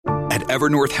At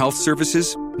Evernorth Health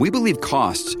Services, we believe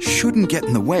costs shouldn't get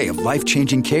in the way of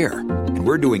life-changing care, and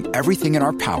we're doing everything in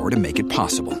our power to make it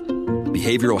possible.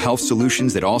 Behavioral health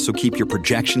solutions that also keep your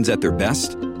projections at their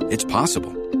best? It's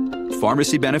possible.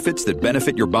 Pharmacy benefits that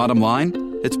benefit your bottom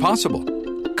line? It's possible.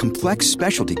 Complex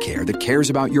specialty care that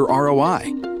cares about your ROI?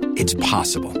 It's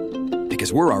possible.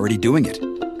 Because we're already doing it.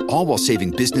 All while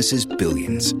saving businesses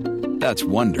billions. That's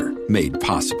Wonder made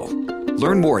possible.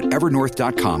 Learn more at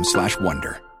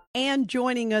evernorth.com/wonder. And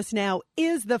joining us now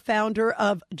is the founder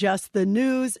of Just the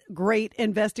News, great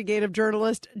investigative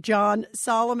journalist, John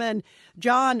Solomon.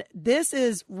 John, this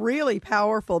is really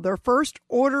powerful. Their first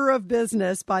order of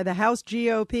business by the House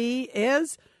GOP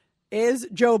is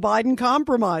Joe Biden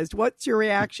compromised? What's your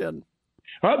reaction?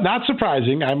 Well, not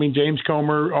surprising. I mean, James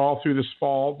Comer all through this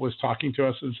fall was talking to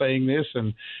us and saying this,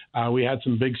 and we had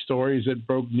some big stories that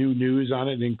broke new news on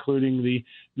it, including the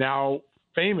now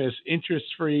famous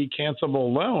interest-free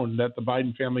cancelable loan that the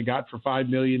Biden family got for $5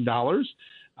 million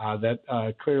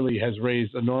that clearly has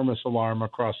raised enormous alarm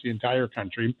across the entire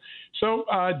country. So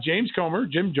James Comer,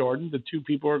 Jim Jordan, the two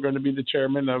people who are going to be the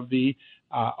chairman of the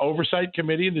Oversight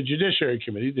Committee and the Judiciary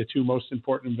Committee, the two most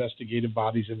important investigative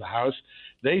bodies in the House,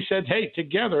 they said, hey,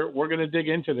 together we're going to dig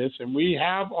into this. And we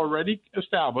have already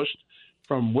established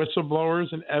from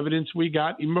whistleblowers and evidence we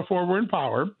got even before we're in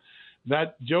power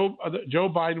that Joe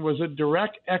Biden was a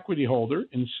direct equity holder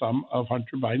in some of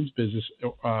Hunter Biden's business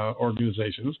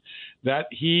organizations, that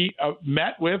he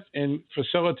met with and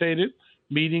facilitated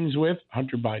meetings with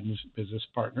Hunter Biden's business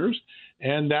partners,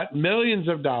 and that millions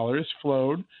of dollars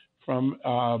flowed from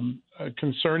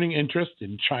concerning interest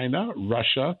in China,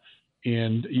 Russia,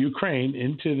 and Ukraine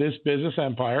into this business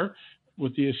empire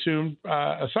with the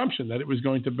assumption that it was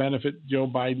going to benefit Joe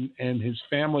Biden and his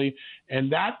family.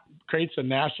 And that creates a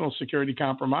national security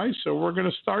compromise. So we're going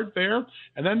to start there.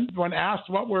 And then when asked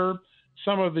what were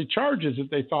some of the charges that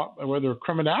they thought were there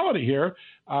criminality here,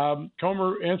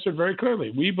 Comer answered very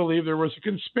clearly. We believe there was a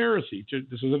conspiracy to,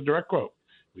 this is a direct quote,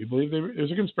 we believe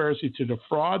there's a conspiracy to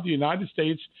defraud the United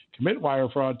States, commit wire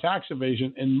fraud, tax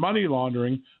evasion, and money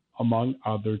laundering, among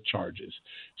other charges.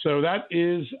 So that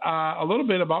is a little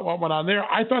bit about what went on there.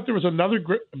 I thought there was another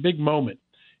big moment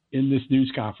in this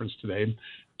news conference today.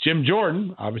 Jim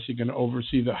Jordan, obviously going to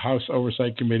oversee the House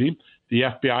Oversight Committee. The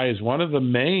FBI is one of the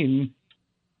main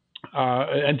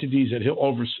entities that he'll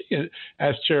oversee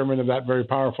as chairman of that very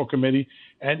powerful committee.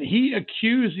 And he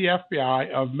accused the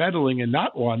FBI of meddling in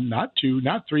not one, not two,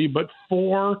 not three, but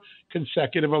 4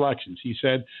 consecutive elections. He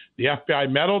said the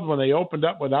FBI meddled when they opened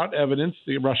up without evidence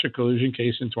the Russia collusion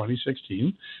case in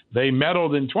 2016. They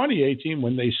meddled in 2018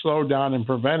 when they slowed down and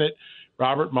prevented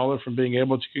Robert Mueller from being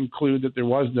able to conclude that there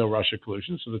was no Russia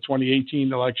collusion. So the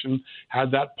 2018 election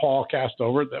had that pall cast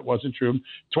over it. That wasn't true.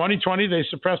 2020, they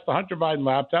suppressed the Hunter Biden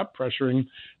laptop, pressuring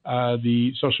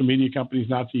the social media companies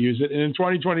not to use it. And in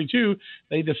 2022,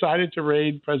 they decided to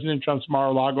raid President Trump's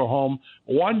Mar-a-Lago home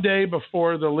one day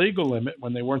before the legal limit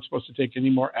when they weren't supposed to take any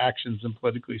more actions in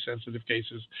politically sensitive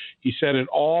cases. He said in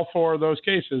all 4 of those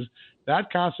cases,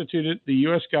 that constituted the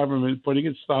U.S. government putting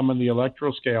its thumb on the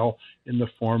electoral scale in the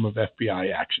form of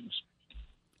FBI actions.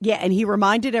 Yeah, and he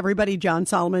reminded everybody, John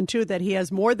Solomon, too, that he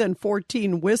has more than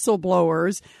 14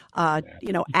 whistleblowers, at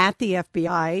the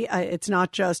FBI. It's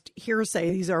not just hearsay.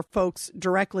 These are folks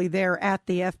directly there at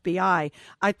the FBI.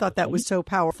 I thought that was so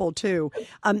powerful, too.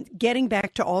 Getting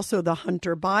back to also the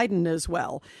Hunter Biden as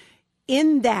well.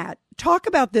 In that, talk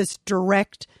about this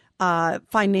direct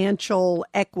financial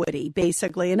equity,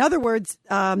 basically. In other words,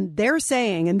 they're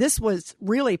saying, and this was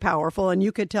really powerful, and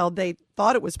you could tell they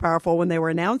thought it was powerful when they were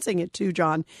announcing it too,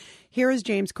 John. Here is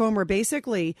James Comer.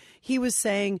 Basically, he was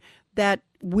saying that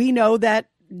we know that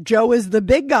Joe is the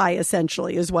big guy,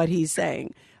 essentially, is what he's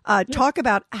saying. Talk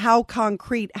about how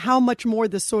concrete, how much more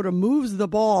this sort of moves the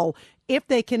ball if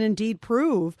they can indeed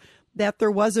prove that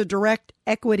there was a direct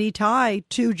equity tie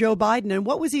to Joe Biden. And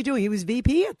what was he doing? He was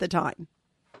VP at the time.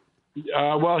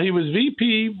 Well, he was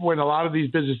VP when a lot of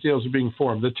these business deals were being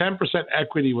formed. The 10%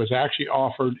 equity was actually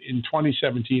offered in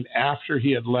 2017 after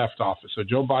he had left office. So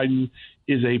Joe Biden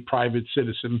is a private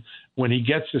citizen when he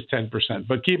gets his 10%.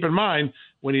 But keep in mind,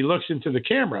 when he looks into the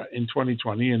camera in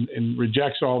 2020 and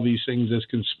rejects all these things as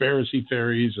conspiracy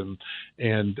theories and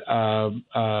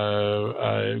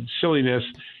silliness,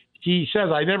 he says,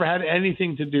 I never had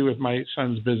anything to do with my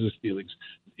son's business dealings.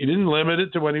 He didn't limit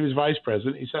it to when he was vice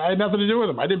president. He said, I had nothing to do with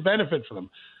them. I didn't benefit from them.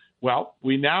 Well,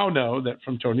 we now know that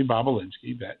from Tony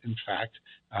Bobolinsky that, in fact,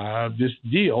 this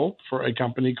deal for a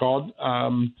company called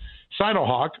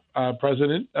Sinohawk,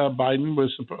 President Biden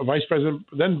was vice president,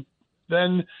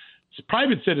 then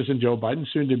private citizen Joe Biden,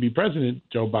 soon to be President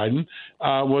Joe Biden,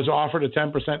 was offered a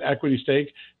 10% equity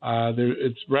stake.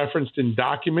 It's referenced in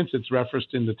documents. It's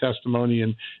referenced in the testimony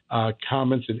and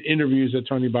comments and interviews that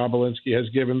Tony Bobulinski has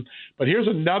given. But here's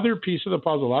another piece of the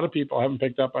puzzle. A lot of people haven't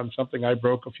picked up on something I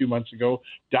broke a few months ago,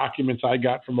 documents I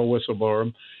got from a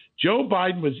whistleblower. Joe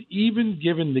Biden was even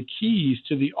given the keys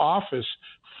to the office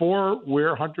for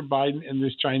where Hunter Biden and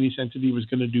this Chinese entity was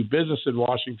going to do business in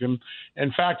Washington.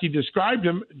 In fact, he described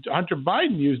him, Hunter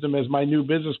Biden used him as my new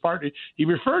business partner. He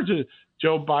referred to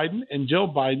Joe Biden and Jill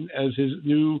Biden as his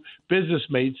new business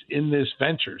mates in this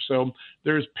venture. So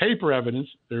there's paper evidence,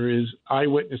 there is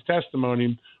eyewitness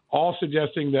testimony, all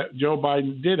suggesting that Joe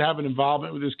Biden did have an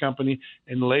involvement with this company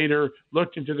and later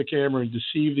looked into the camera and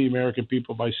deceived the American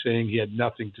people by saying he had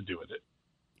nothing to do with it.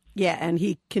 Yeah, and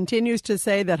he continues to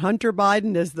say that Hunter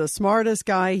Biden is the smartest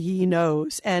guy he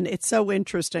knows. And it's so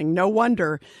interesting. No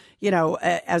wonder,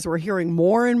 as we're hearing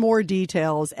more and more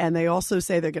details, and they also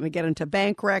say they're going to get into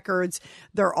bank records.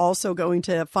 They're also going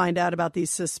to find out about these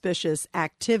suspicious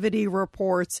activity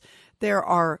reports. There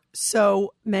are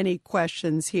so many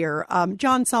questions here.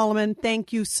 John Solomon,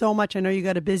 thank you so much. I know you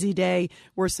got a busy day.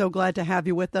 We're so glad to have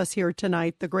you with us here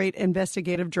tonight. The great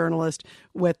investigative journalist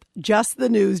with Just the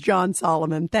News, John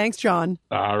Solomon. Thanks, John.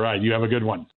 All right. You have a good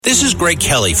one. This is Greg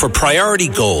Kelly for Priority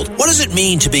Gold. What does it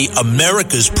mean to be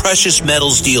America's precious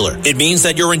metals dealer? It means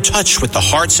that you're in touch with the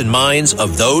hearts and minds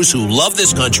of those who love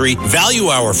this country, value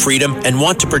our freedom, and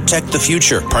want to protect the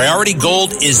future. Priority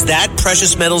Gold is that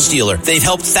precious metals dealer. They've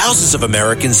helped thousands of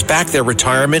Americans back their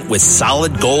retirement with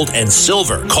solid gold and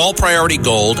silver. Call Priority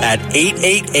Gold at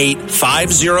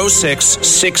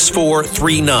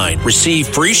 888-506-6439. Receive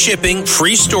free shipping,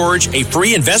 free storage, a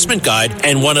free investment guide,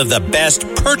 and one of the best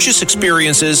purchase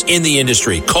experiences in the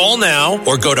industry. Call now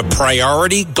or go to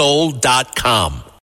PriorityGold.com.